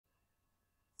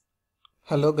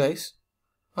Hello guys,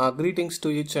 greetings to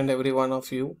each and every one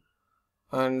of you,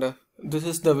 and this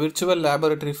is the virtual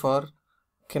laboratory for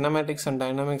Kinematics and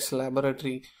Dynamics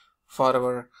laboratory for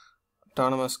our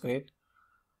autonomous grade.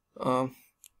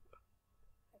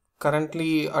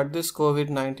 Currently at this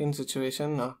COVID-19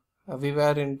 situation, we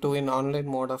were into an online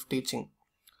mode of teaching.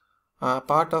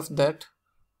 Part of that,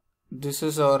 this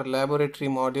is our laboratory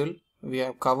module. We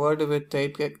have covered with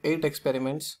 8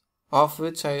 experiments, of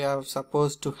which I have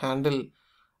supposed to handle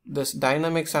this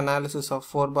dynamics analysis of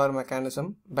 4-bar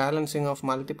mechanism, balancing of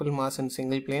multiple mass in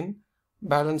single plane,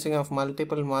 balancing of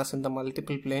multiple mass in the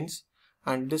multiple planes,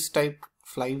 and disk type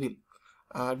flywheel.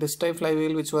 Disk type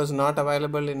flywheel which was not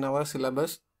available in our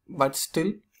syllabus, but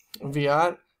still we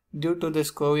are, due to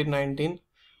this COVID-19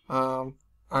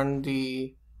 and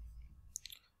the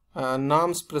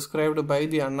norms prescribed by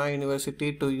the Anna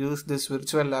University to use this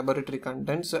virtual laboratory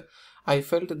contents, I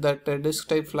felt that a disk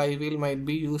type flywheel might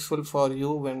be useful for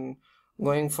you when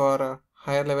going for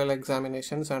higher level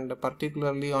examinations and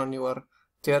particularly on your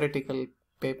theoretical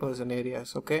papers and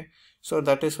areas. Okay, so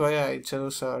that is why I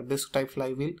chose disk type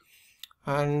flywheel.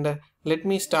 And let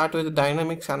me start with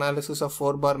dynamics analysis of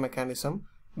 4-bar mechanism.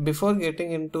 Before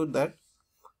getting into that,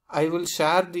 I will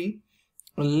share the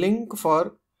link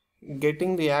for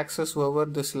getting the access over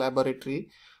this laboratory.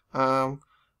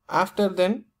 After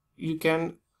then you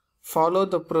can follow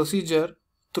the procedure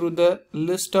through the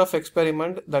list of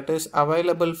experiment that is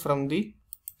available from the,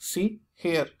 see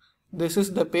here, this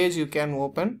is the page you can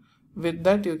open. With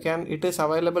that you can, it is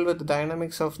available with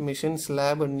Dynamics of Machines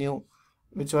Lab New,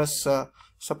 which was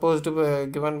supposed to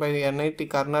be given by the NIT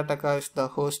Karnataka as the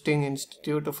hosting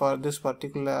institute for this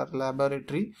particular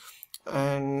laboratory.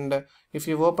 And if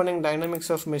you're opening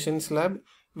Dynamics of Machines Lab,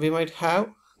 we might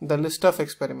have the list of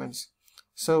experiments.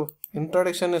 So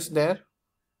introduction is there,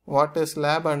 what is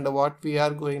lab and what we are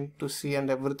going to see,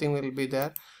 and everything will be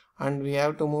there. And we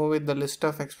have to move with the list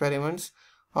of experiments,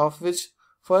 of which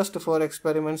first 4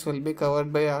 experiments will be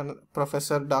covered by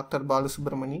Professor Dr.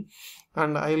 Balasubramani,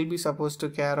 and I will be supposed to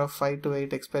care of 5 to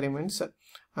 8 experiments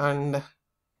and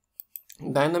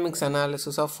dynamics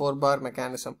analysis of 4-bar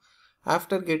mechanism.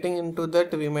 After getting into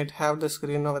that, we might have the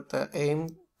screen with the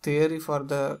aim theory for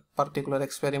the particular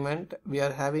experiment. We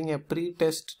are having a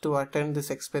pre-test to attend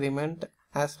this experiment,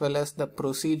 as well as the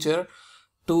procedure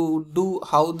to do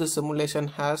how the simulation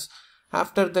has.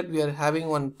 After that, we are having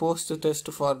one post-test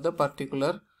for the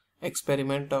particular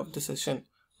experiment of the session.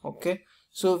 Okay,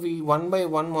 so we one by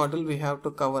one model we have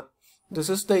to cover. This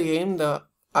is the aim. The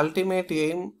ultimate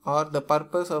aim or the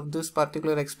purpose of this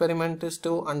particular experiment is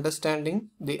to understanding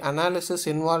the analysis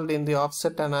involved in the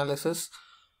offset analysis,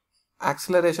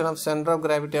 acceleration of center of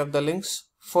gravity of the links,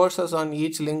 forces on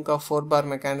each link of 4-bar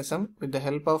mechanism with the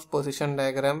help of position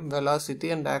diagram, velocity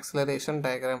and acceleration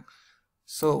diagram.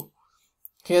 So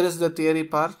here is the theory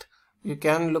part. You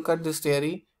can look at this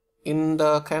theory. In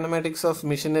the kinematics of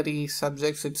machinery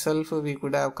subjects itself we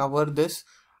could have covered this,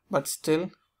 but still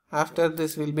after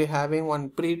this we'll be having one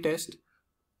pre-test.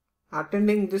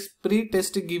 Attending this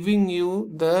pre-test giving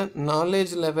you the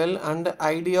knowledge level and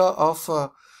idea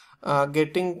of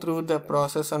getting through the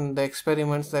process and the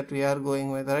experiments that we are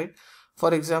going with, right?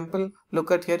 For example,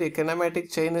 look at here, a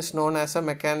kinematic chain is known as a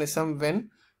mechanism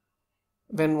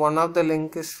when one of the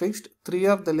link is fixed, 3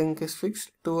 of the link is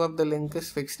fixed, 2 of the link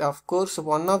is fixed. Of course,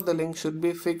 one of the link should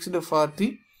be fixed for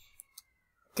the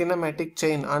kinematic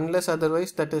chain, unless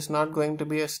otherwise that is not going to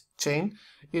be a chain.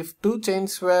 If 2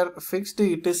 chains were fixed,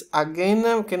 it is again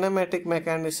a kinematic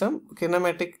mechanism,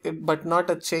 kinematic but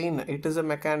not a chain, it is a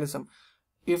mechanism.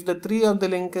 If the 3 of the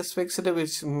link is fixed,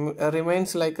 which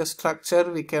remains like a structure,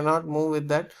 we cannot move with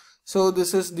that. So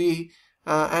this is the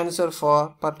answer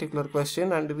for particular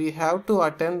question, and we have to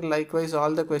attend likewise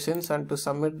all the questions, and to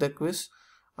submit the quiz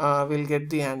we'll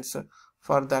get the answer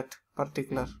for that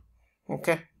particular.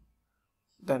 Okay,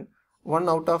 then 1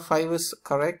 out of 5 is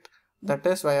correct, that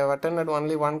is I have attended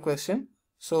only 1 question.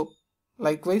 So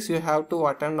likewise you have to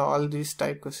attend all these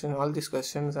type questions, all these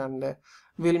questions, and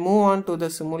we'll move on to the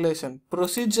simulation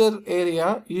procedure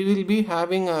area. You will be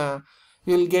having a,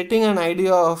 you will getting an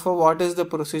idea of what is the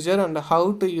procedure and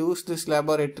how to use this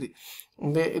laboratory.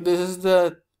 This is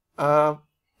the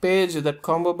page that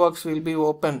combo box will be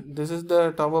open. This is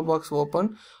the combo box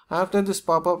open. After this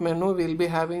pop-up menu, we will be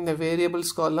having the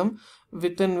variables column,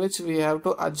 within which we have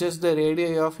to adjust the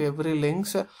radii of every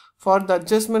links. For the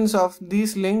adjustments of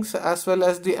these links as well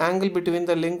as the angle between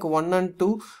the link 1 and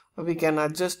 2, we can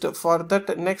adjust. For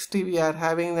that, next we are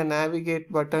having the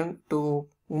navigate button to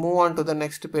move on to the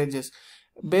next pages.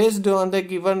 Based on the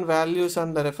given values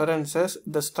and the references,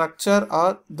 the structure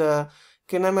or the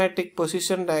kinematic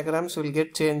position diagrams will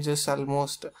get changes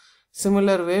almost.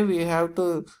 Similar way, we have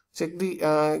to check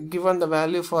the given the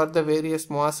value for the various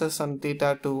masses and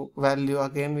theta to value.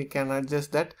 Again, we can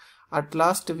adjust that. At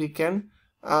last, we can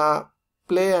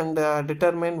play and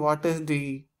determine what is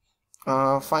the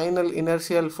final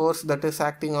inertial force that is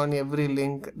acting on every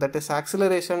link. That is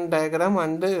acceleration diagram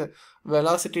and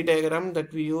velocity diagram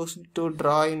that we use to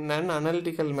draw in an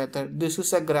analytical method. This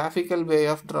is a graphical way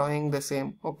of drawing the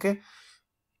same. Okay.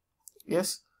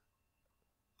 Yes.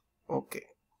 Okay.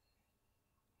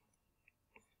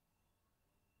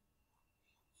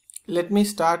 Let me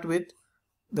start with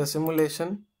the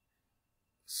simulation.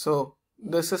 So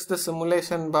this is the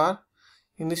simulation bar.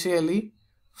 Initially,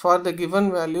 for the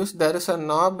given values, there is a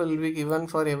knob will be given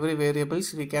for every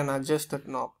variables. We can adjust that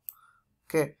knob.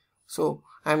 Okay. So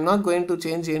I am not going to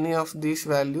change any of these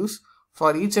values.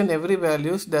 For each and every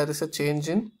values, there is a change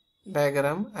in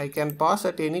diagram. I can pause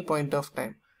at any point of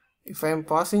time. If I am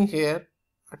pausing here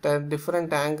at a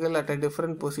different angle, at a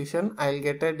different position, I will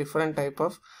get a different type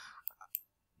of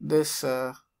this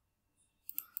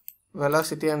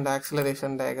velocity and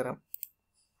acceleration diagram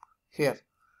here.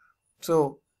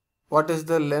 So what is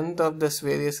the length of this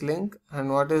various link and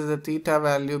what is the theta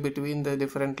value between the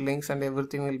different links, and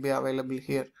everything will be available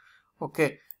here.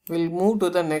 Okay, we'll move to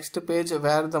the next page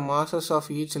where the masses of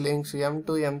each links M2,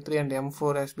 M3 and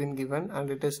M4 has been given,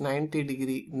 and it is 90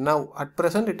 degree. Now at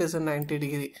present it is a 90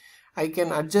 degree. I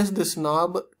can adjust this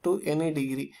knob to any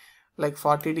degree, like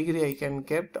 40 degree I can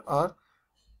kept, or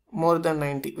more than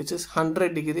 90, which is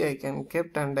 100 degree I can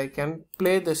kept, and I can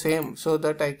play the same so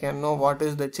that I can know what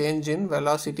is the change in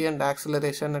velocity and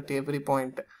acceleration at every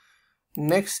point.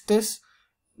 Next is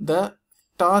the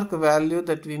torque value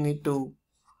that we need to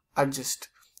adjust.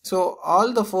 So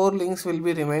all the 4 links will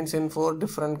be remains in 4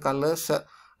 different colors.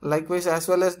 Likewise, as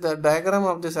well as the diagram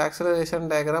of this acceleration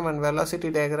diagram and velocity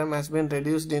diagram has been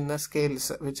reduced in the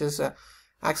scales, which is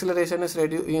acceleration is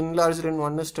enlarged in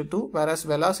 1:2, whereas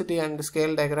velocity and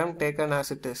scale diagram taken as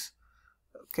it is.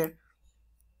 Okay.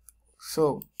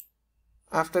 So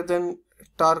after then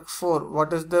torque 4,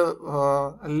 what is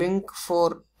the link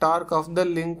 4 torque of the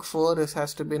link 4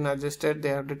 has to be adjusted. They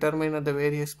have determined at the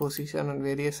various position and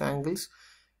various angles.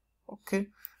 Okay.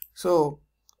 So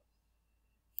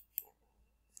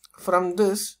from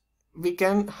this we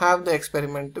can have the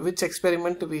experiment. Which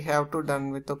experiment we have to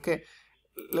done with? Okay.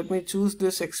 Let me choose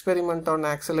this experiment on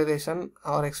acceleration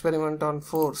or experiment on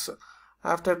force.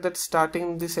 After that,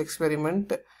 starting this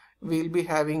experiment, we will be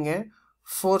having a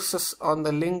forces on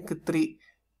the link 3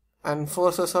 and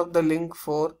forces of the link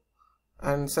 4,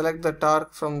 and select the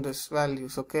torque from this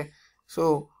values. Okay.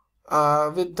 So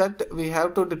with that we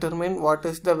have to determine what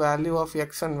is the value of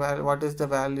x and what is the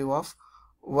value of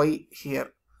y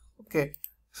here. Okay.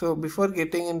 So before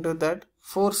getting into that,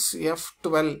 force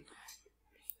F12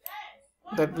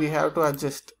 that we have to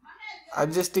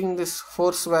adjusting this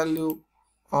force value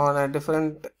on a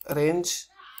different range,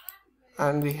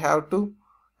 and we have to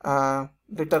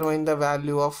determine the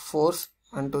value of force,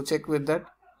 and to check with that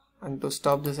and to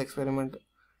stop this experiment,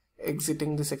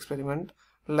 exiting this experiment.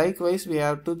 Likewise, we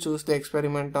have to choose the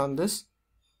experiment on this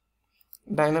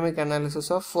dynamic analysis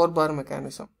of 4-bar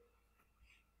mechanism.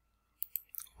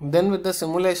 Then with the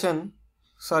simulation,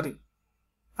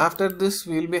 after this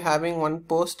we will be having one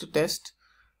post test.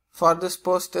 For this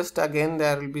post test, again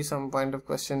there will be some point of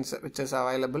questions which is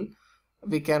available.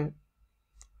 We can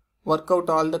work out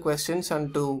all the questions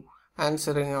and to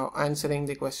answering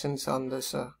the questions on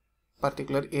this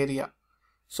particular area.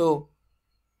 So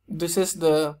this is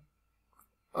the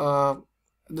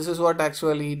this is what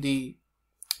actually the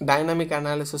dynamic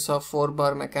analysis of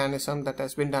 4-bar mechanism that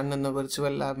has been done in the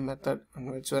virtual lab method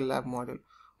and virtual lab module.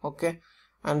 Okay,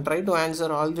 and try to answer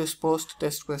all these post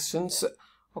test questions.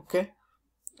 Okay.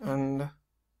 And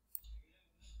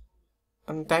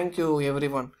thank you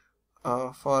everyone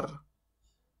for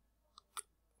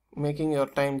making your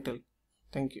time till.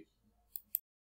 Thank you.